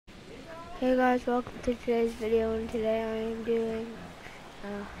Hey guys, welcome to today's video, and today I am doing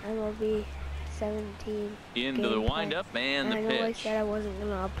MLB 17 into the windup and the I know pitch. I said I wasn't going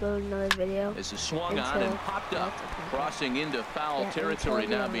to upload another video. This is swung on and popped up, crossing into foul territory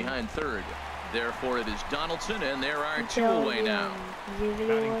now behind third. Therefore, it is Donaldson, and there are two away now.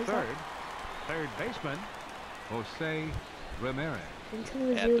 Batting third baseman, Jose Ramirez. Until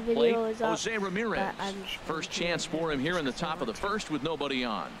the At zoo the plate, video is up, Jose Ramirez. First chance for him here in the top of the first with nobody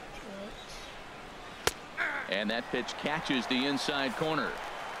on. And that pitch catches the inside corner.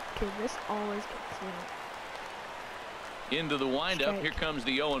 This always gets me. Into the windup. Here comes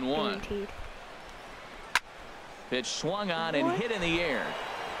the 0-1. Pitch swung on and hit in the air.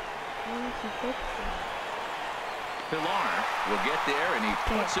 Pilar will get there, and he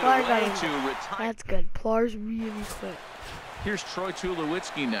puts it away to retire. That's good. Pilar's really quick. Here's Troy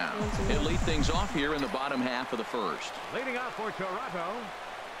Tulowitzki now. He'll lead things off here in the bottom half of the first. Leading off for Toronto,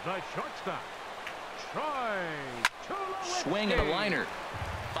 the shortstop, Troy Tulowitzki. Swing and a liner.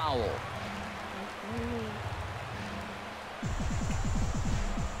 Foul.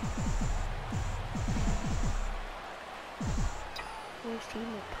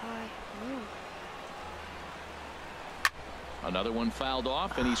 Another one fouled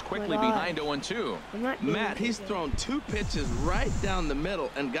off, and he's quickly behind 0-2. Matt, he's thrown two pitches right down the middle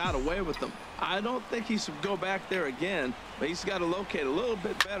and got away with them. I don't think he should go back there again, but he's got to locate a little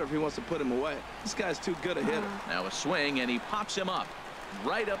bit better if he wants to put him away. This guy's too good a hitter. Now a swing, and he pops him up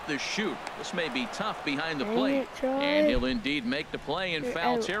right up the chute. This may be tough behind the plate, and he'll indeed make the play in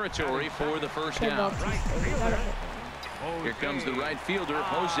foul territory for the first down. Here comes the right fielder,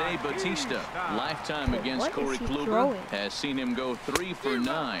 Jose Bautista. Lifetime against Corey Kluber has seen him go 3 for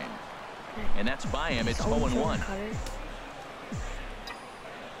 9. And that's by him. It's 0-1.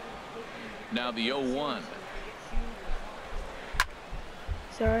 Now the 0-1.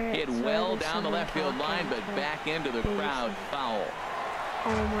 Hit well down the left field line, but back into the crowd. Foul.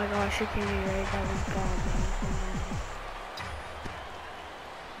 Oh my gosh, I can't be right. That was gone.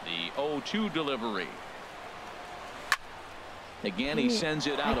 The 0-2 delivery. Again, he sends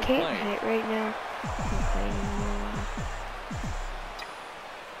it out of play. I can't hit right now.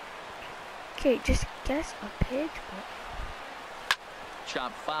 Okay, just guess a pitch.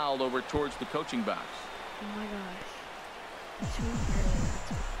 Chop fouled over towards the coaching box. Oh my gosh.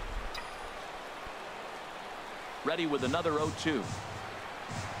 Ready with another 0-2.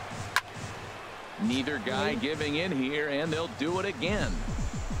 Neither guy giving in here, and they'll do it again.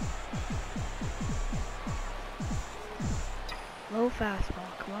 Low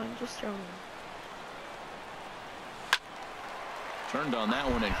fastball. Come on, just throw him. Turned on that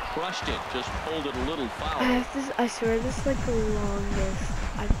one and crushed it. Just pulled it a little foul. I swear this is like the longest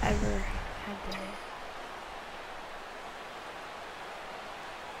I've ever had to hit.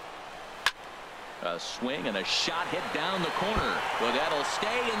 A swing and a shot hit down the corner. Well, that'll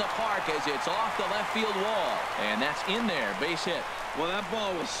stay in the park as it's off the left field wall. And that's in there. Base hit. Well, that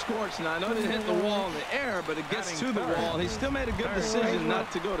ball was scorched. Now, I know it didn't hit the wall in the air, but it gets to the wall. He still made a good decision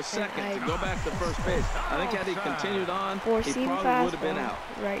not to go to second, to go back to first base. I think had he continued on, he probably would have been out.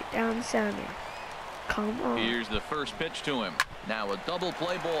 Right down center. Come on. Here's the first pitch to him. Now a double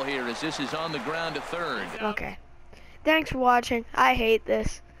play ball here as this is on the ground to third. Okay. Thanks for watching. I hate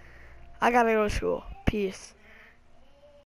this. I gotta go to school. Peace.